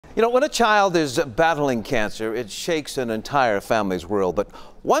You know, when a child is battling cancer, it shakes an entire family's world. But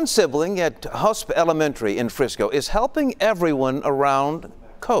one sibling at Husp Elementary in Frisco is helping everyone around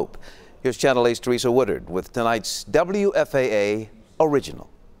cope. Here's Channel 8's Teresa Woodard with tonight's WFAA Original.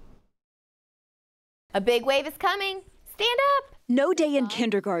 A big wave is coming. Stand up. No day in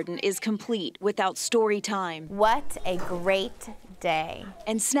kindergarten is complete without story time. What a great day.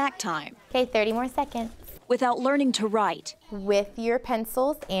 And snack time. Okay, 30 more seconds. Without learning to write. With your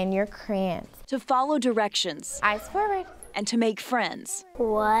pencils and your crayons. To follow directions. Eyes forward. And to make friends.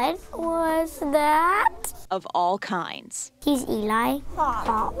 What was that? Of all kinds. He's Eli.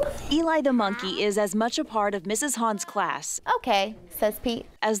 Pop. Eli the monkey is as much a part of Mrs. Hahn's class. Okay, says Pete.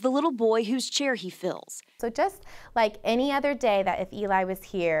 As the little boy whose chair he fills. So just like any other day that if Eli was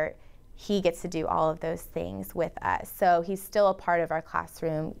here, he gets to do all of those things with us. So he's still a part of our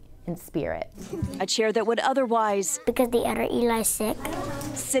classroom in spirit. A chair that would otherwise, because the other Eli's sick,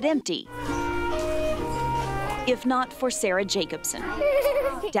 sit empty. If not for Sarah Jacobson.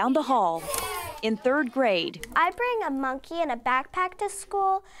 Down the hall, in 3rd grade. I bring a monkey in a backpack to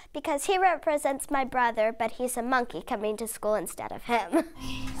school because he represents my brother, but he's a monkey coming to school instead of him.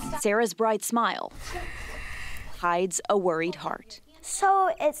 Sarah's bright smile hides a worried heart. So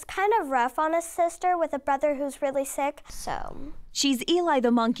it's kind of rough on a sister with a brother who's really sick, so. She's Eli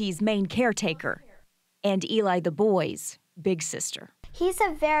the monkey's main caretaker and Eli the boy's big sister. He's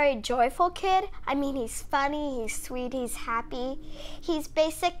a very joyful kid. I mean, he's funny, he's sweet, he's happy. He's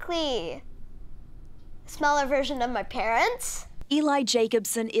basically a smaller version of my parents. Eli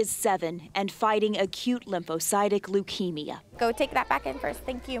Jacobson is 7 and fighting acute lymphocytic leukemia. Go take that back in first,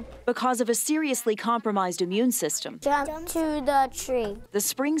 thank you. Because of a seriously compromised immune system. Jump to the tree. The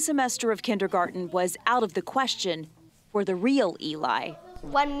spring semester of kindergarten was out of the question for the real Eli.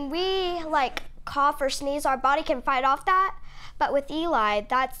 When we cough or sneeze, our body can fight off that. But with Eli,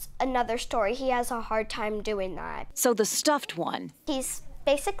 that's another story. He has a hard time doing that. So the stuffed one. He's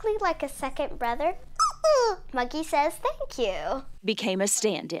basically like a second brother. Monkey says thank you. Became a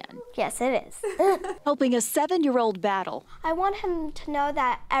stand-in. Yes, it is. Helping a 7-year-old battle. I want him to know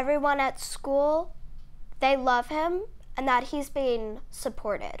that everyone at school, they love him and that he's being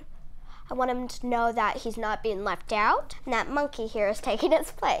supported. I want him to know that he's not being left out and that Monkey here is taking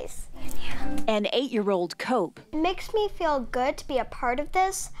his place. An 8-year-old Cope. It makes me feel good to be a part of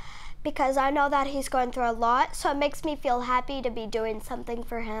this because I know that he's going through a lot, so it makes me feel happy to be doing something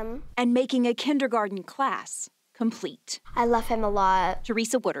for him. And making a kindergarten class complete. I love him a lot.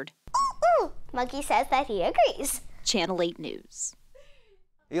 Teresa Woodard. Monkey says that he agrees. Channel 8 News.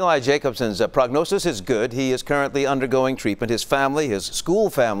 Eli Jacobson's prognosis is good. He is currently undergoing treatment. His family, his school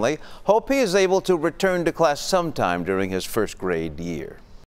family, hope he is able to return to class sometime during his 1st grade year.